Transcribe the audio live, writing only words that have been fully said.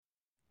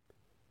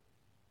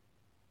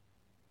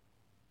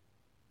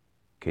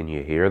Can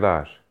you hear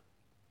that?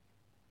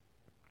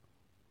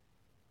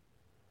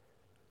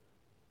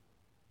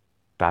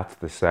 That's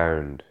the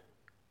sound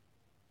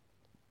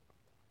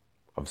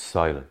of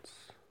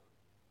silence.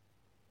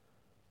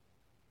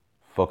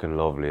 Fucking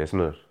lovely, isn't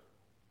it?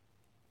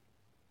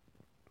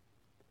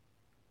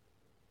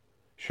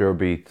 Sure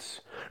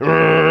beats. Well,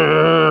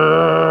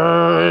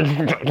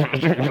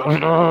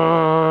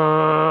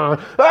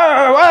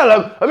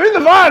 I'm in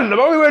the van. I'm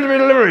only waiting for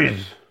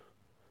deliveries.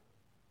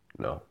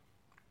 No.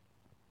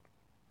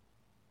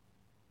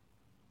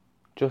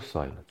 Just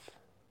silence.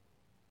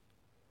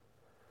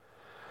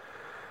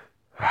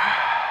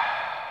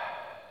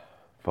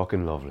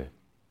 Fucking lovely.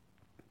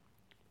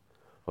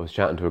 I was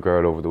chatting to a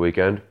girl over the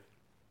weekend.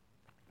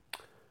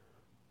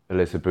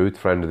 Alyssa Booth,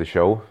 friend of the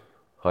show.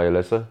 Hi,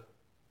 Alyssa.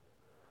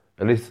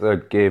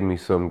 Alyssa gave me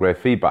some great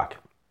feedback.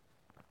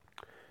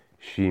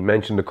 She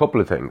mentioned a couple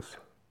of things.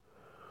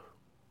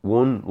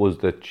 One was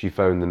that she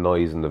found the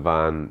noise in the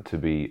van to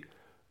be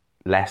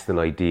less than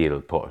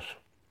ideal put.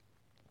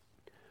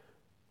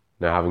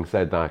 Now, having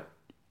said that,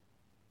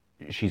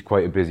 she's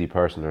quite a busy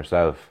person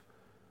herself,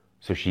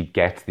 so she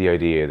gets the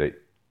idea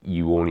that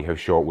you only have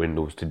short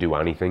windows to do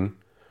anything.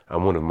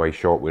 And one of my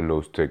short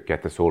windows to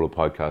get the solo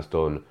podcast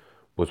done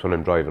was when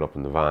I'm driving up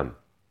in the van.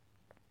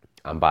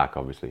 And back,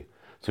 obviously.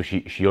 So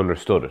she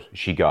understood it.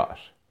 She got it.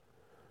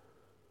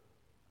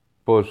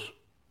 But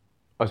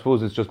I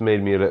suppose it's just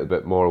made me a little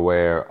bit more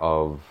aware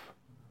of,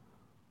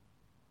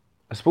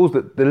 I suppose,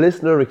 that the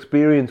listener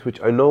experience,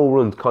 which I know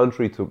runs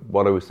contrary to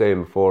what I was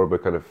saying before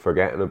about kind of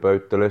forgetting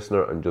about the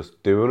listener and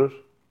just doing it.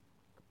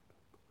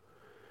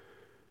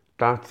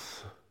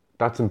 That's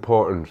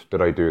important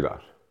that I do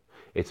that.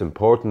 It's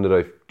important that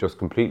I just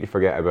completely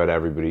forget about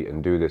everybody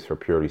and do this for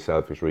purely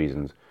selfish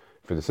reasons,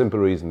 for the simple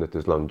reason that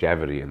there's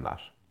longevity in that.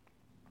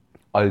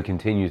 I'll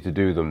continue to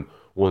do them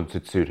once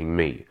it's suiting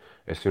me.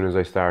 As soon as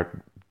I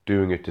start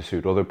doing it to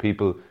suit other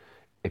people,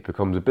 it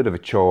becomes a bit of a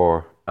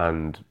chore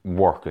and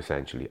work,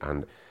 essentially.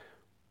 And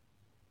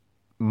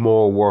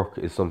more work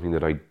is something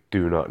that I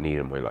do not need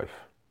in my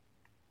life.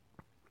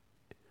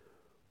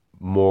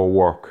 More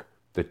work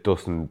that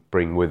doesn't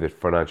bring with it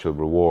financial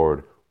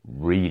reward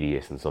really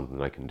isn't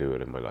something I can do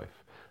it in my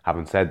life.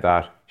 Having said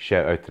that,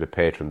 shout out to the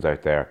patrons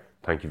out there.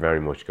 Thank you very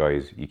much,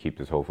 guys. You keep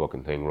this whole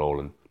fucking thing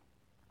rolling.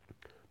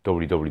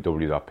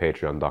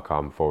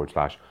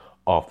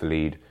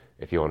 www.patreon.com/offthelead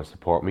if you want to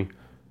support me.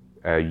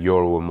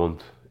 €1 a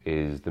month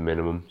is the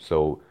minimum,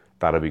 so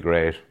that'll be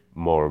great.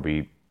 More will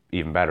be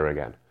even better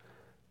again.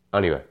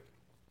 Anyway,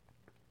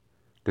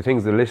 the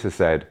things that Alyssa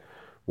said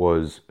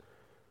was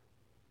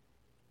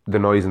the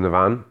noise in the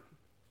van,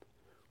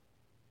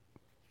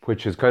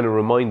 which has kind of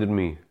reminded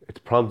me, it's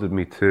prompted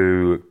me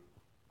to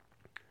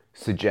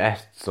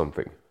suggest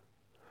something.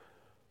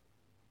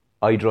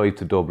 I drive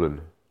to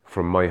Dublin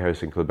from my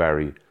house in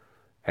Kilberry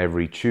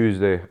every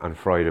Tuesday and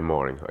Friday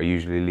morning. I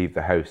usually leave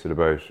the house at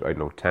about,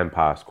 10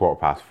 past,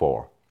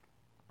 4:15.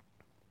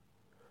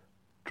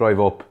 Drive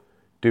up,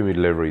 do my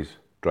deliveries,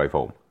 drive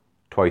home.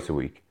 Twice a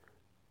week.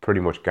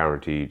 Pretty much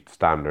guaranteed,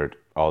 standard,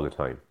 all the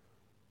time.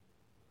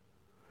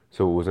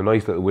 So it was a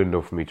nice little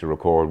window for me to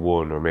record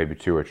 1 or maybe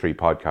 2 or 3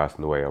 podcasts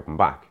on the way up and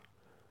back.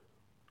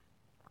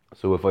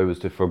 So if I was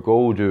to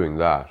forgo doing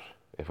that,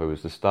 if I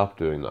was to stop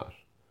doing that,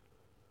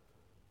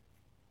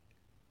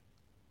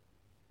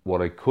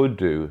 what I could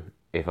do,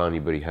 if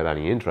anybody had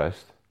any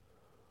interest,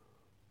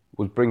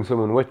 was bring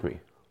someone with me.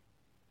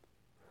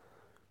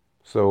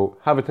 So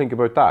have a think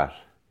about that.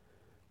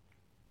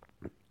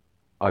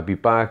 I'd be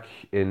back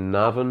in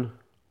Navan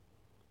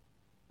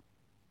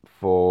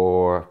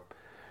for,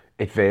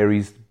 it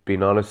varies,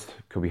 being honest,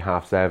 could be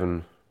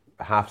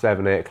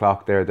 7:30, 8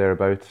 o'clock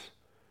thereabouts.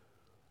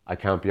 I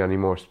can't be any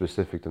more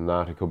specific than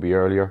that. It could be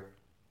earlier.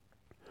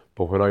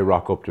 But when I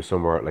rock up to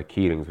somewhere like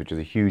Keelings, which is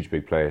a huge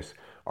big place,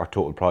 or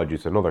Total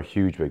Produce, another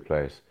huge big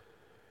place,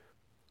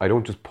 I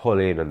don't just pull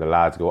in and the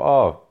lads go,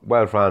 "Oh,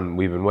 well, Fran,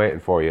 we've been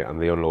waiting for you,"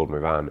 and they unload my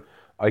van.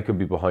 I could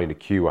be behind a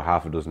queue of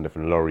 6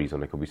 different lorries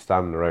and I could be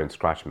standing around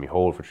scratching my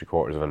hole for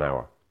 3/4 of an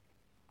hour.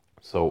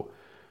 So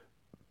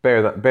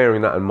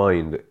bearing that in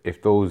mind,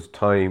 if those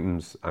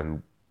times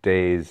and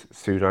days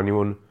suit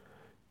anyone,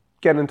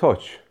 get in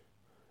touch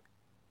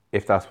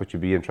if that's what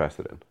you'd be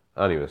interested in.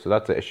 Anyway, so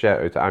that's a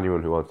shout out to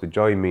anyone who wants to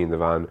join me in the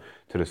van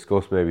to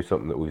discuss maybe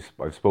something that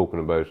I've spoken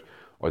about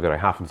or that I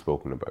haven't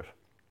spoken about.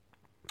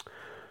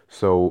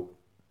 So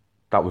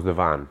that was the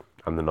van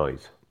and the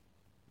noise.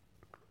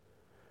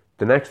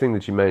 The next thing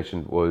that she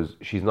mentioned was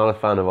she's not a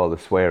fan of all the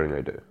swearing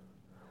I do.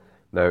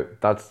 Now,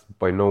 that's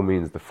by no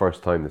means the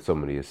first time that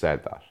somebody has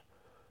said that.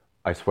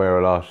 I swear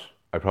a lot.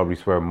 I probably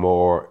swear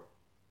more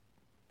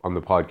on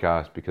the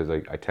podcast because I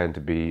tend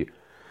to be,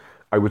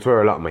 I would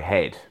swear a lot in my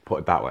head, put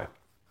it that way.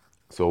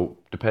 So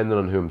depending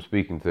on who I'm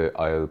speaking to,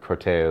 I'll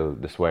curtail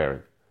the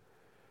swearing.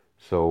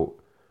 So,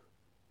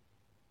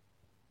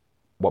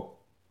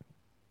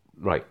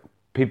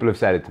 people have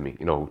said it to me,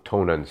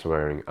 tone down the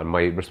swearing, and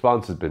my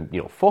response has been,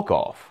 fuck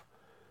off.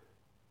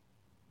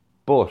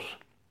 But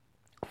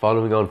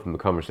following on from the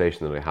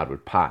conversation that I had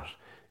with Pat,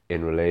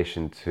 in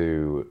relation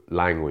to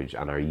language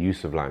and our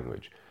use of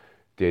language.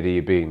 The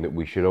idea being that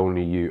we should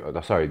only use,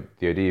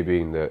 the idea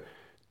being that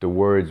the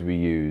words we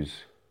use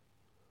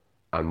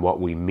and what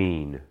we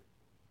mean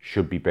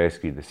should be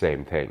basically the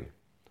same thing.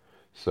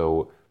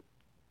 So,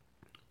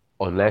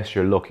 unless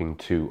you're looking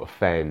to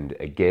offend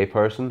a gay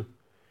person,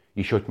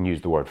 you shouldn't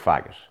use the word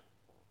faggot.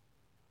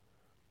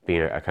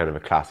 Being a kind of a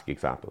classic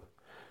example.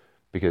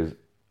 Because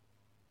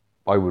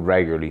I would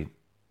regularly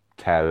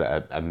tell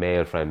a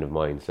male friend of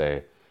mine,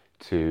 say,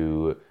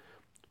 to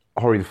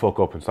hurry the fuck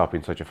up and stop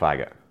being such a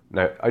faggot.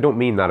 Now, I don't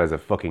mean that as a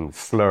fucking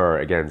slur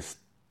against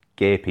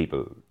gay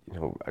people. You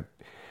know,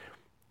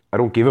 I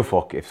don't give a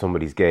fuck if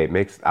somebody's gay. It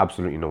makes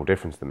absolutely no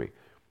difference to me.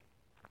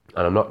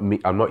 And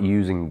I'm not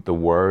using the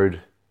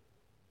word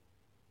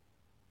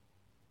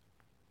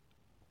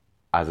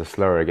as a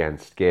slur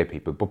against gay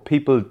people, but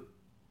people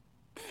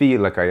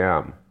feel like I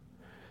am.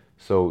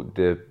 So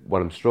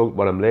what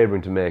I'm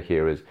labouring to make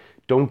here is,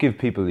 don't give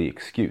people the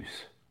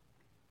excuse.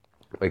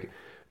 Like,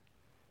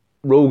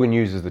 Rogan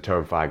uses the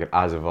term faggot,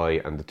 as have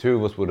I, and the two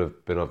of us would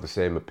have been of the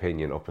same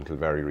opinion up until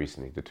very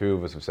recently. The two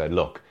of us have said,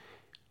 look,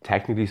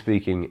 technically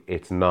speaking,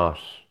 it's not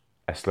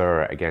a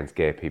slur against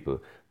gay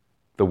people.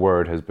 The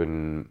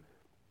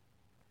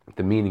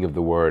meaning of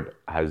the word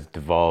has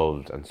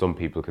devolved, and some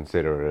people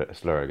consider it a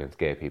slur against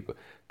gay people.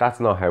 That's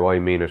not how I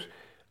mean it.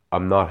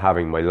 I'm not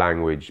having my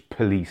language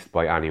policed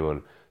by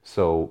anyone,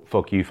 so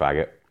fuck you,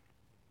 faggot.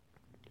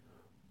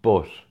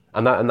 But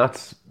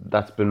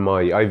that's been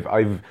my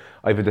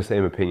I've had the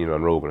same opinion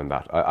on Rogan on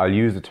that. I'll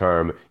use the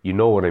term, you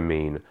know what I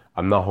mean.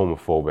 I'm not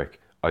homophobic.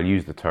 I'll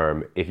use the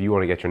term, if you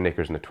want to get your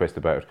knickers in a twist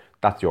about it,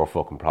 that's your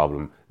fucking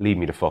problem. Leave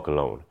me the fuck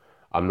alone.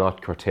 I'm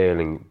not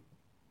curtailing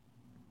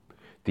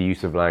the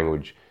use of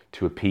language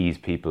to appease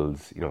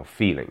people's,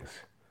 feelings.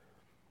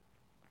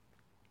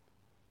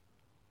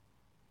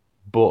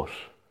 But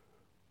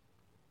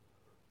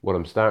what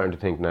I'm starting to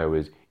think now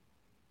is,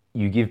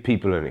 you give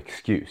people an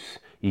excuse.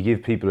 You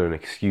give people an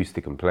excuse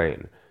to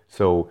complain.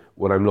 So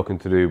what I'm looking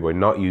to do by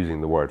not using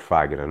the word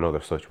faggot and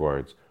other such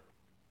words,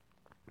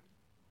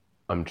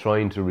 I'm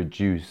trying to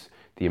reduce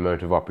the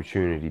amount of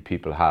opportunity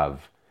people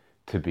have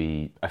to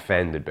be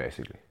offended,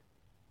 basically.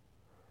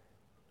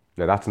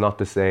 Now, that's not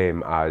the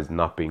same as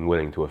not being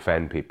willing to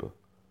offend people.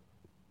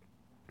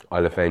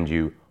 I'll offend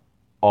you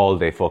all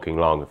day fucking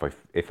long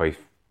if I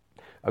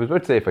was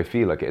about to say if I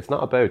feel like it. It's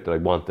not about that I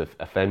want to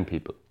offend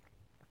people.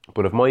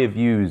 But if my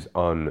views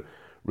on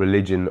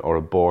religion or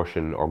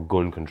abortion or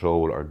gun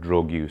control or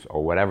drug use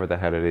or whatever the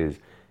hell it is,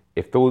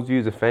 if those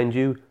views offend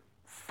you,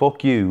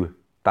 fuck you,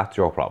 that's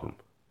your problem.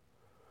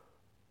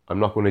 I'm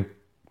not going to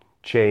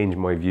change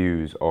my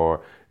views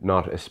or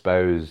not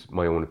espouse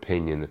my own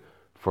opinion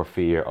for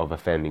fear of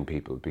offending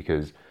people,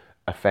 because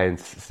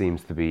offence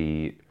seems to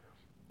be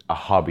a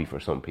hobby for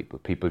some people.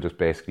 People just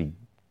basically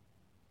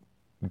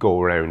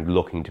go around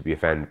looking to be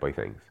offended by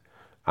things.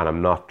 And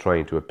I'm not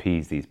trying to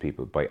appease these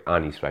people by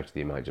any stretch of the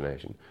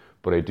imagination.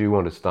 But I do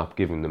want to stop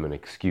giving them an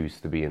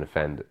excuse to be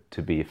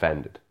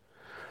offended.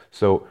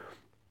 So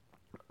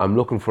I'm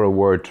looking for a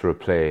word to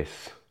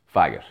replace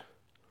faggot.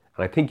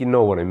 And I think you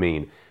know what I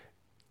mean.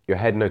 You're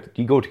heading out,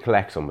 you go to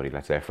collect somebody,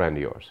 let's say a friend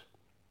of yours.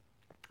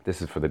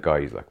 This is for the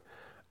guys, like.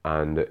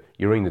 And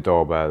you ring the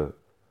doorbell,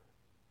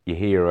 you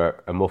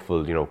hear a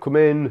muffled, come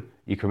in,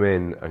 you come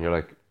in, and you're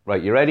like,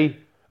 right, you ready? And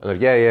they're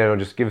like, yeah,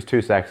 just give us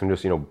 2 seconds, I'm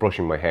just,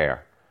 brushing my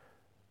hair.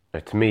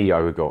 Now, to me, I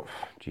would go,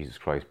 Jesus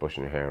Christ,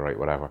 brushing your hair, right,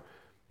 whatever.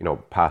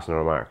 Passing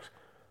remarks.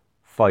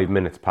 5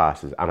 minutes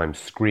passes, and I'm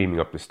screaming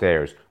up the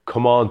stairs,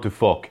 come on to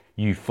fuck,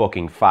 you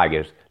fucking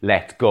faggot,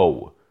 let's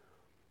go.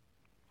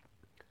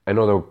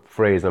 Another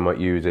phrase I might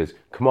use is,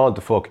 come on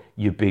to fuck,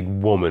 you big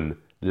woman,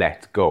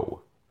 let's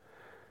go.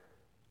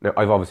 Now,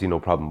 I've obviously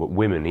no problem with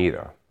women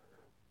either.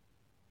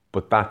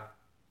 But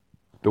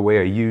the way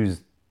I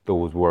use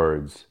those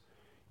words,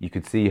 you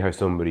could see how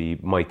somebody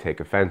might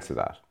take offence to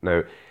that.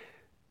 Now,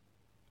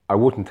 I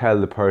wouldn't tell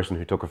the person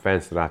who took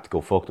offence to that to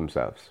go fuck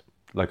themselves,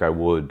 like I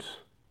would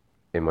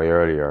in my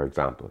earlier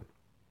example.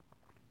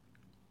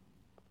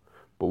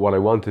 But what I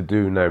want to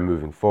do now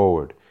moving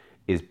forward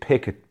is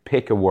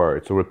pick a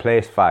word, so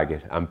replace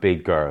faggot and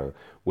big girl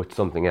with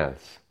something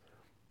else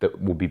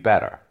that would be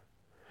better.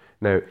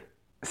 Now,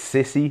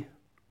 sissy,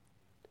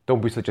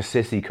 don't be such a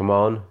sissy, come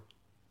on.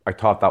 I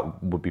thought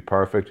that would be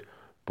perfect,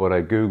 but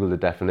I googled the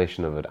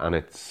definition of it, and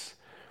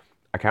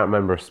I can't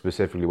remember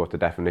specifically what the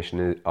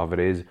definition of it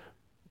is,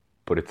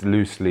 but it's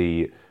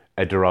loosely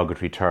a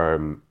derogatory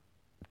term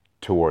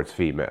towards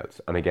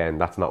females. And again,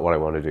 that's not what I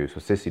want to do, so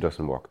sissy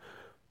doesn't work.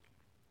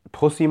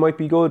 Pussy might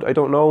be good, I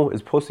don't know.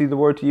 Is pussy the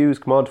word to use?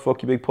 Come on,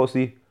 fuck you big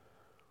pussy.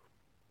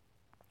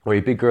 Or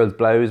your big girl's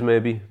blouse,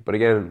 maybe. But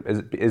again,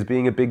 is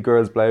being a big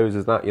girl's blouse,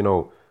 is that,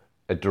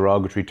 a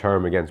derogatory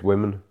term against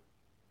women?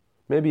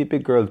 Maybe a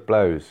big girl's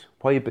blouse.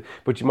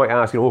 But you might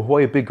ask,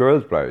 why a big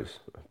girl's blouse?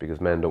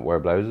 Because men don't wear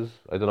blouses?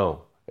 I don't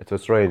know. It's a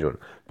strange one.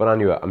 But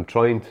anyway, I'm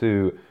trying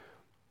to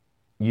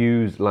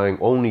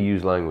only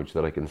use language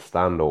that I can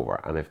stand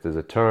over. And if there's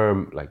a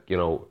term like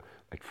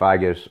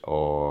faggot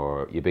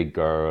or you big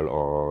girl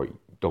or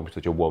don't be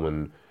such a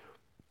woman,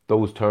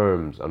 those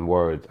terms and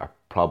words are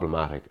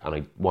problematic and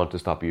I want to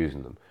stop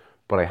using them.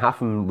 But I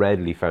haven't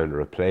readily found a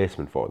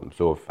replacement for them.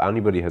 So if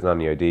anybody has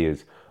any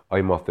ideas,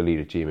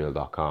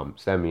 imofftheLead@gmail.com.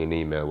 Send me an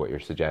email with your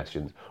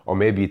suggestions. Or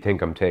maybe you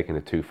think I'm taking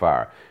it too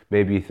far.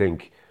 Maybe you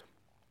think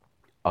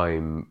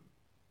I'm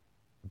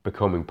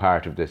becoming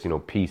part of this,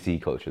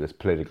 PC culture, this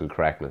political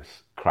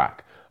correctness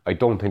crack. I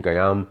don't think I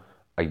am.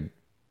 I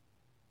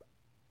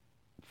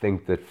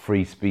think that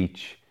free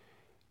speech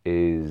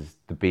is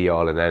the be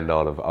all and end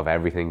all of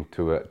everything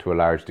to a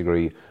large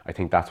degree. I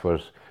think that's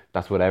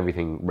what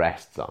everything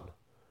rests on.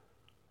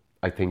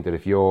 I think that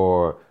if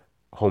you're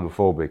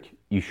homophobic,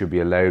 you should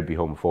be allowed to be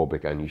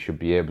homophobic, and you should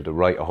be able to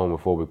write a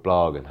homophobic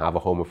blog and have a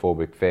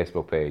homophobic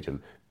Facebook page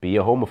and be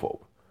a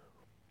homophobe.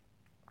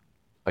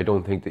 I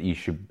don't think that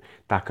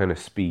that kind of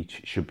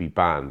speech should be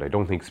banned. I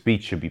don't think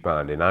speech should be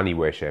banned in any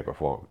way, shape or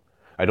form.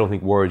 I don't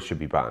think words should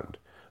be banned.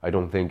 I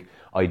don't think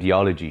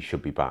ideology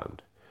should be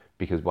banned.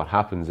 Because what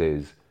happens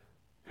is,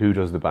 who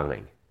does the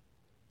banning?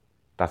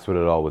 That's what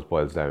it always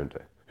boils down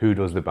to. Who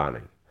does the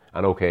banning?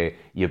 And okay,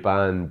 you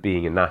ban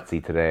being a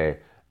Nazi today,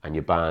 and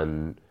you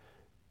ban,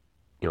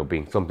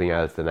 being something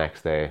else the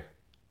next day.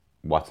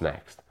 What's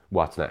next?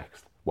 What's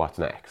next? What's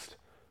next?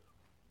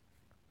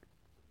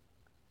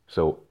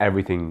 So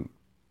everything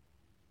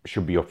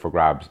should be up for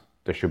grabs.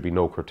 There should be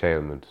no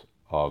curtailment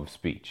of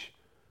speech.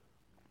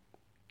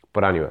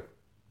 But anyway,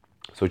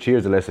 so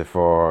cheers, Alyssa,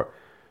 for,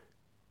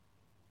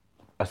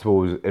 I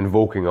suppose,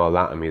 invoking all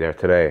that in me there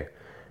today.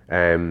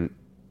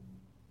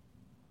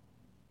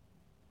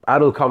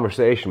 Adult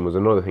conversation was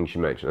another thing she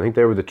mentioned. I think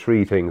there were the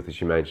three things that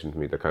she mentioned to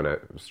me that kind of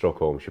struck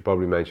home. She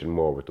probably mentioned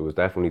more, but there was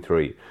definitely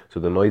three. So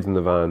the noise in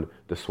the van,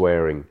 the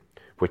swearing,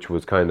 which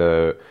was kind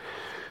of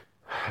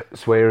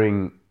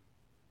swearing.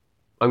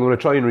 I'm going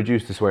to try and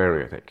reduce the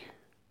swearing, I think,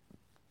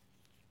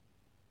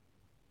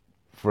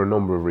 for a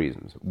number of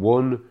reasons.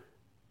 One,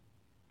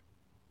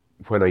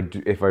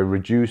 if I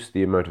reduce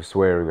the amount of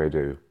swearing I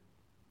do,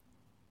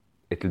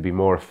 it'll be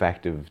more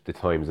effective the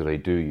times that I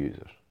do use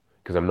it,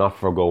 because I'm not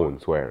forgoing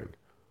swearing.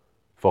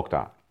 Fuck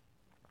that.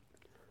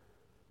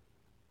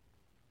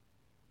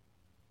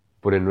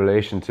 But in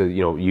relation to,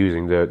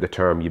 using the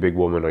term "you big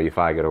woman" or "you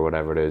faggot" or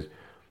whatever it is,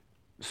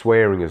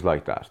 swearing is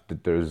like that.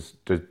 There's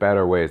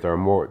better ways. There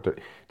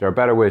are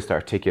better ways to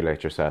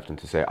articulate yourself than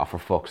to say, "oh, for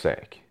fuck's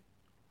sake."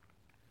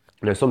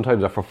 Now,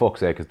 sometimes "oh, for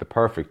fuck's sake" is the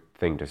perfect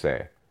thing to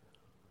say.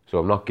 So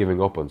I'm not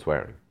giving up on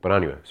swearing. But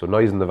anyway, so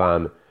noise in the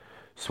van,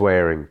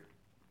 swearing,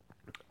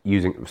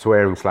 using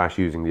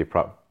the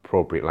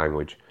appropriate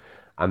language,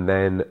 and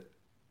then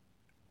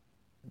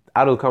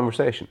adult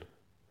conversation.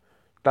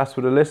 That's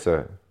what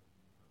Alyssa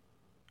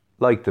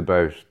liked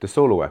about the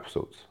solo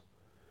episodes.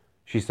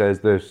 She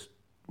says that,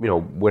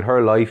 with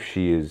her life,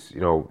 she is,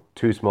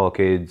 2 small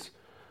kids,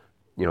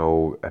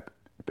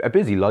 a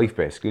busy life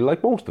basically,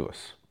 like most of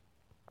us.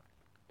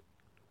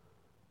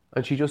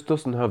 And she just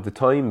doesn't have the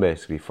time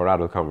basically for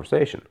adult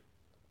conversation.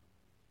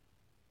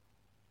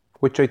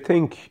 Which I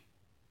think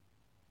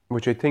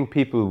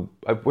people,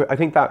 I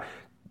think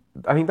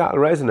that'll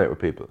resonate with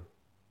people.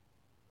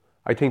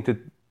 I think that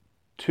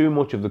too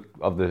much of the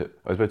I was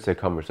about to say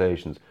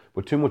conversations,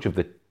 but too much of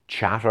the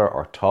chatter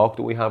or talk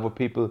that we have with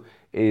people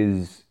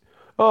is,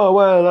 oh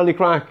well, any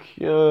crack,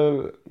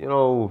 do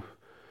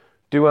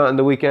it on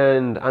the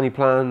weekend, any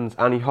plans,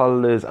 any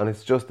holidays, and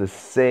it's just the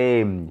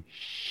same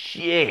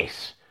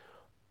shit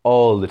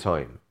all the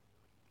time.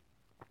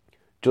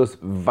 Just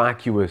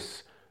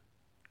vacuous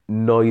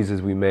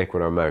noises we make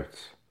with our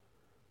mouths.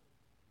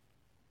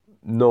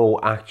 No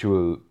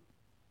actual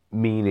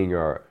meaning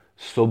or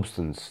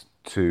substance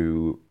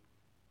to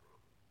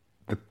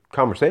the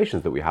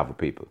conversations that we have with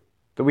people,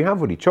 that we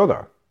have with each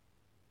other.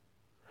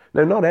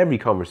 Now, not every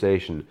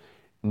conversation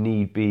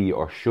need be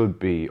or should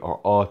be or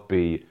ought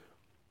be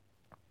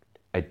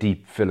a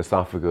deep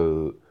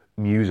philosophical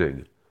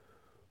musing.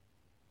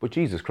 But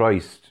Jesus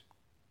Christ,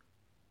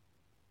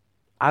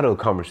 adult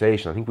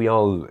conversation, I think we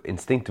all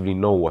instinctively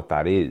know what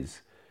that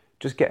is.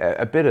 Just get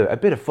a bit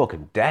of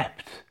fucking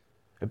depth,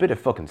 a bit of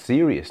fucking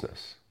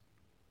seriousness.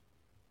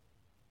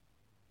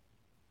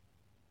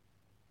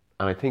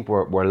 And I think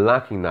we're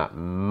lacking that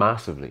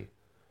massively.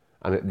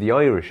 And the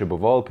Irish,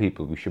 above all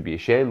people, we should be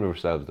ashamed of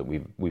ourselves that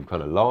we've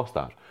kind of lost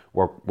that.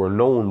 We're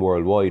known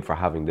worldwide for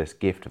having this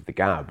gift of the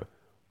gab.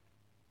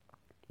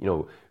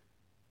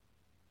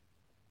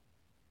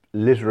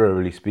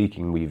 Literally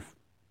speaking, we've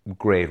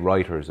great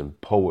writers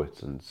and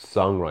poets and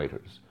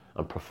songwriters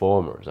and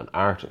performers and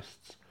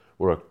artists.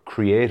 We're a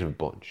creative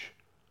bunch.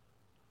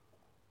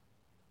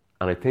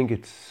 And I think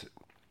it's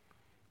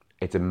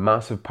a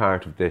massive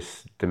part of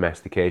this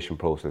domestication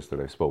process that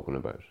I've spoken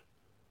about.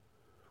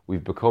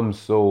 We've become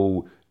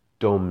so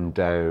dumbed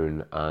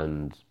down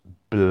and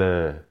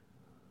bland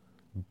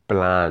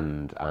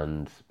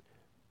and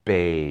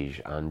beige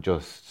and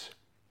just,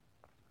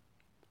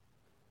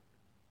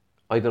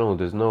 I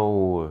don't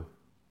know,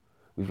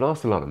 we've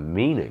lost a lot of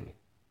meaning.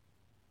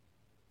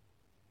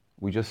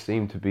 We just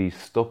seem to be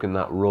stuck in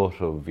that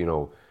rut of,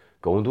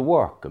 going to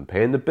work and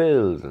paying the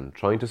bills and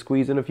trying to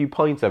squeeze in a few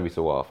pints every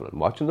so often and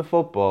watching the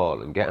football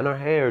and getting our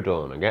hair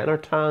done and getting our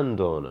tan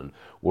done and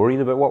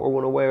worrying about what we're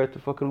going to wear at the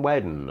fucking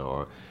wedding,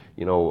 or,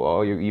 you know,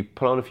 oh, you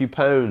put on a few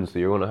pounds, so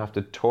you're going to have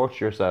to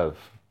torture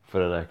yourself for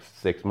the next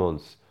 6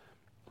 months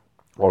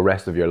or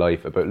rest of your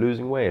life about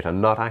losing weight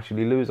and not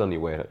actually lose any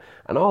weight.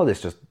 And all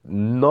this just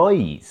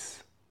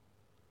noise.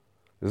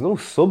 There's no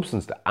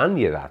substance to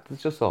any of that.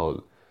 It's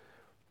all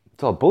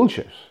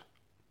bullshit.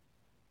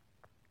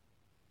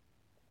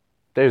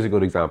 There's a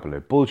good example now.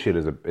 Bullshit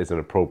is an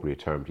appropriate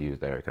term to use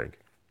there, I think.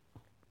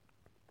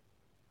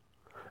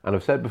 And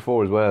I've said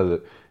before as well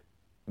that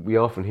we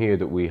often hear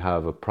that we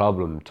have a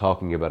problem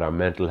talking about our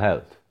mental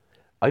health.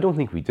 I don't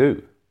think we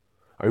do.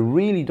 I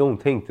really don't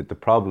think that the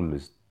problem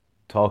is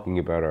talking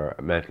about our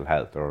mental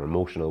health or our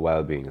emotional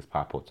well-being, as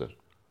Pat puts it.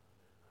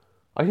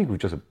 I think we've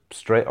just a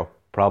straight up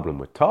problem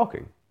with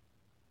talking.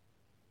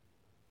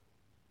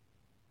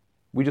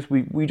 We just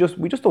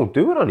don't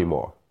do it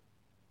anymore.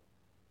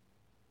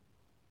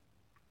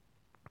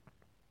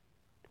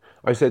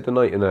 I said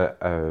tonight in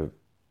a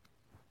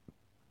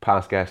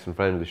past guest and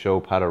friend of the show,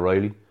 Pat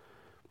O'Reilly,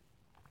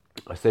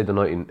 I stayed the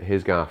night in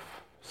his gaff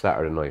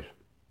Saturday night.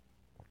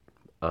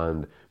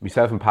 And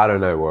myself and Pat are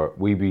now,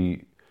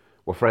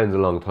 we're friends a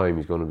long time.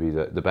 He's going to be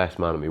the best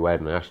man at my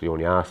wedding. I actually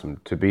only asked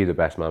him to be the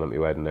best man at my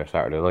wedding there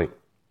Saturday night.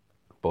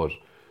 But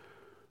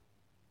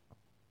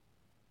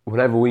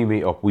whenever we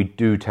meet up, we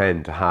do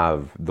tend to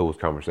have those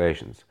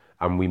conversations.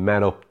 And we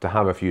met up to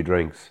have a few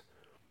drinks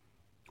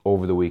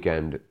over the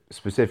weekend,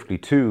 specifically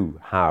to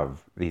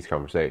have these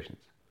conversations.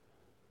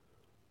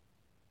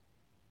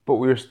 But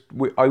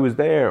I was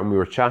there and we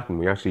were chatting.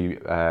 We actually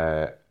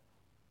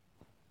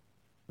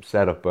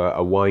set up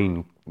a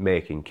wine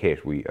making kit.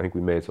 I think we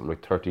made something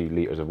like 30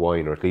 litres of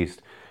wine, or at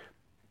least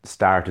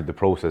started the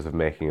process of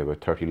making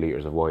about 30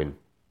 litres of wine.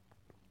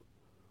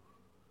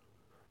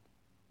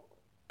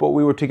 But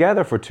we were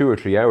together for 2 or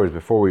 3 hours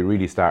before we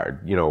really started,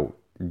 you know,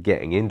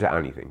 getting into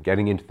anything,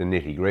 getting into the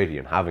nitty gritty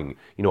and having,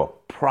 you know,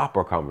 a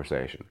proper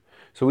conversation.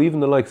 So even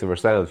the likes of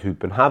ourselves, who've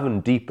been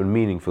having deep and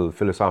meaningful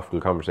philosophical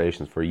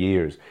conversations for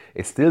years,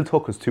 it still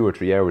took us 2 or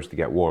 3 hours to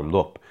get warmed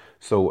up.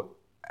 So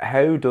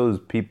how do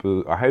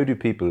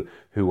people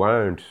who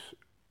aren't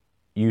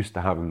used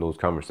to having those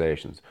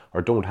conversations,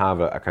 or don't have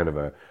a kind of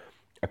a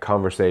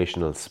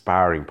conversational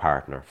sparring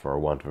partner, for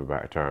want of a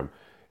better term,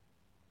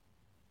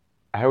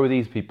 how are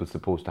these people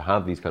supposed to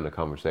have these kind of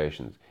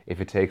conversations if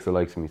it takes the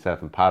likes of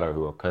myself and Pato,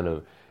 who have kind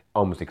of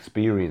almost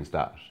experienced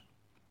that?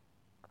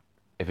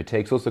 If it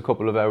takes us a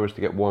couple of hours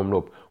to get warmed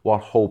up,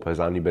 what hope has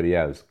anybody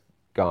else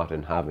got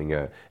in having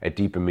a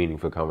deep and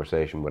meaningful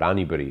conversation with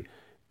anybody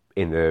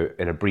in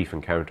a brief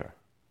encounter?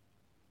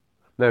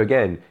 Now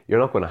again, you're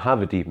not going to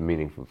have a deep and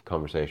meaningful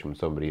conversation with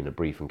somebody in a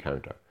brief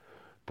encounter.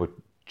 But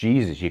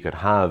Jesus, you could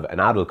have an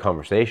adult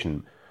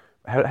conversation.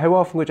 How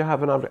often would you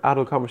have an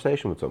adult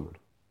conversation with someone?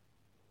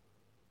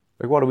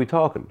 Like, what are we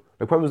talking?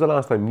 Like, when was the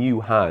last time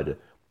you had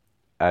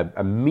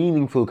a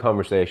meaningful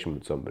conversation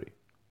with somebody?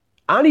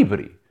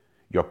 Anybody.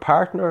 Your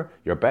partner,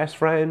 your best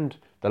friend,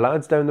 the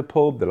lads down the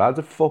pub, the lads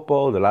at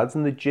football, the lads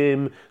in the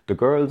gym, the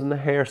girls in the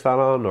hair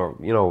salon, or,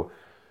 you know,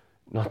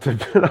 not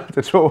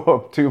to throw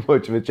up too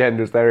much of a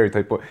gender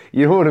stereotype, but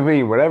you know what I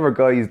mean? Whatever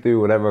guys do,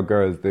 whatever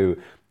girls do,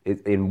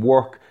 in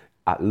work,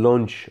 at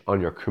lunch,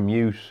 on your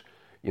commute,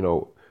 you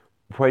know,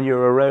 when you're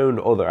around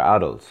other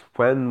adults,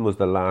 when was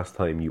the last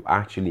time you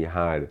actually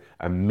had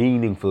a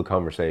meaningful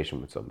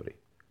conversation with somebody?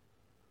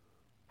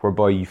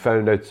 Whereby you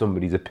found out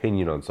somebody's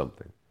opinion on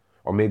something.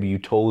 Or maybe you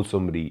told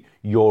somebody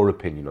your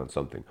opinion on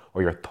something,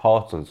 or your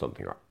thoughts on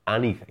something, or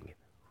anything.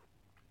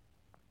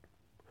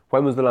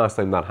 When was the last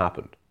time that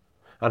happened?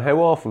 And how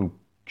often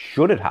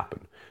should it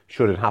happen?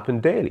 Should it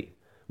happen daily?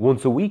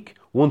 Once a week?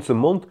 Once a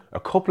month? A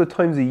couple of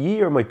times a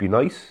year might be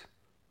nice.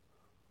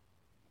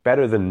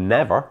 Better than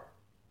never.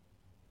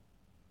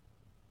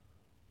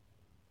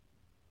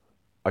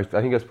 I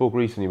think I spoke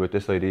recently about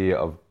this idea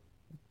of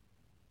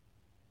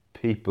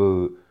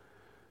people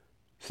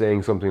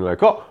saying something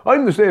like, oh,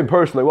 I'm the same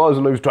person I was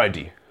when I was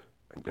 20.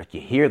 Like, you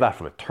hear that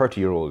from a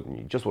 30-year-old and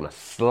you just want to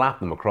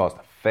slap them across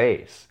the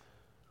face.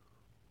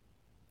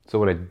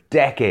 So in a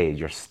decade,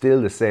 you're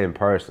still the same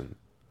person.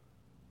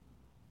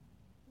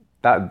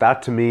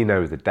 That to me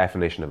now is the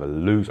definition of a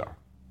loser.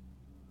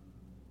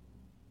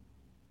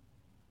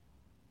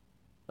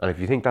 And if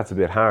you think that's a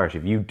bit harsh,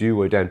 if you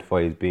do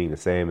identify as being the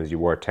same as you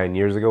were 10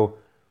 years ago,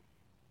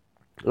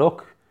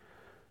 look,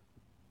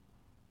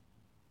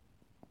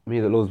 me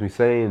that loves me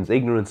sayings,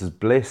 ignorance is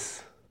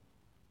bliss.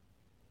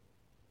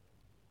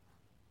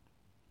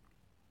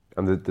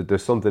 And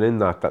there's something in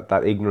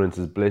that ignorance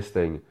is bliss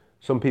thing.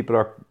 Some people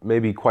are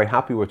maybe quite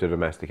happy with their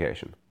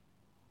domestication.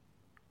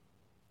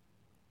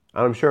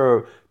 And I'm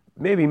sure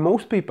maybe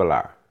most people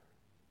are.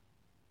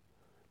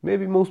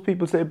 Maybe most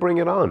people say bring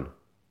it on.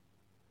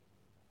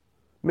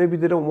 Maybe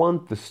they don't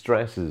want the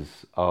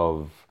stresses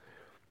of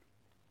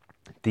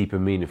deep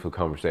and meaningful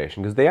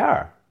conversation, because they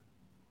are.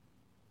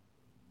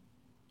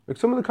 Like,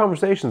 some of the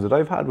conversations that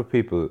I've had with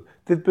people,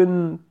 they've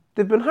been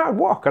They've been hard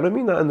work, and I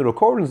mean that in the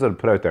recordings that I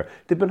put out there.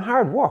 They've been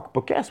hard work,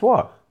 but guess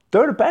what?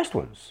 They're the best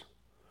ones.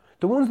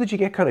 The ones that you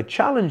get kind of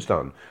challenged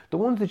on. The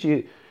ones that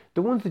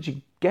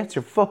you gets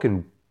your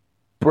fucking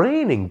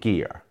brain in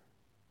gear.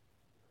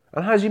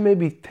 And has you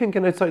maybe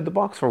thinking outside the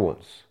box for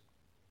once.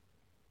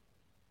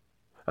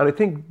 And I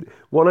think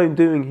what I'm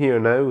doing here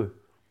now,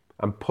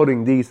 I'm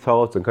putting these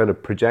thoughts and kind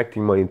of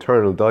projecting my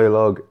internal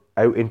dialogue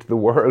out into the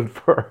world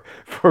for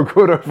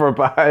good or for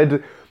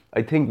bad.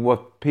 I think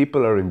what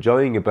people are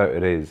enjoying about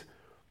it is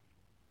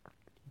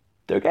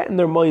they're getting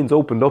their minds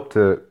opened up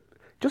to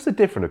just a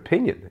different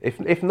opinion.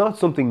 If not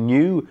something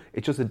new,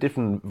 it's just a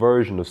different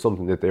version of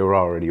something that they were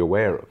already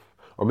aware of.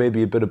 Or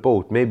maybe a bit of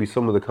both. Maybe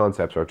some of the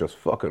concepts are just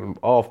fucking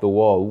off the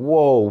wall.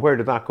 Whoa, where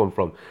did that come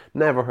from?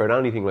 Never heard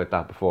anything like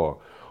that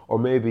before. Or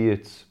maybe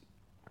it's,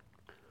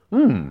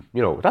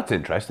 that's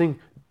interesting.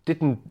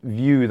 Didn't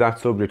view that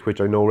subject,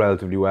 which I know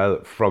relatively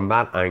well, from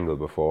that angle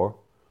before.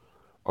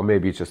 Or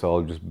maybe it's just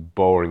all just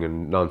boring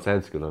and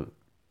nonsensical. And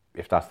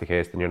if that's the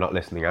case, then you're not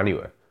listening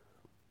anyway.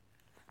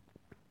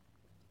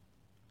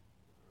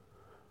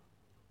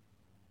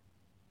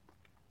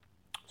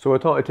 So I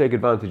thought I'd take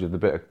advantage of the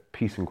bit of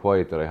peace and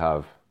quiet that I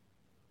have.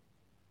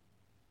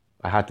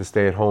 I had to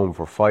stay at home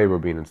for fibre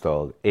being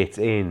installed. It's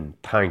in,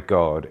 thank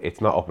God.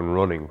 It's not up and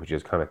running, which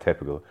is kind of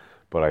typical.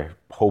 But I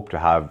hope to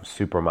have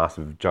super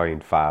massive,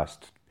 giant,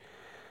 fast,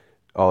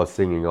 all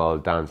singing, all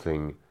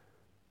dancing,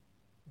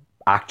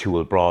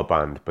 actual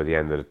broadband by the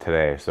end of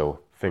today.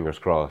 So fingers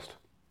crossed.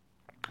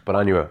 But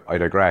anyway, I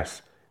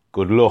digress.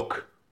 Good luck.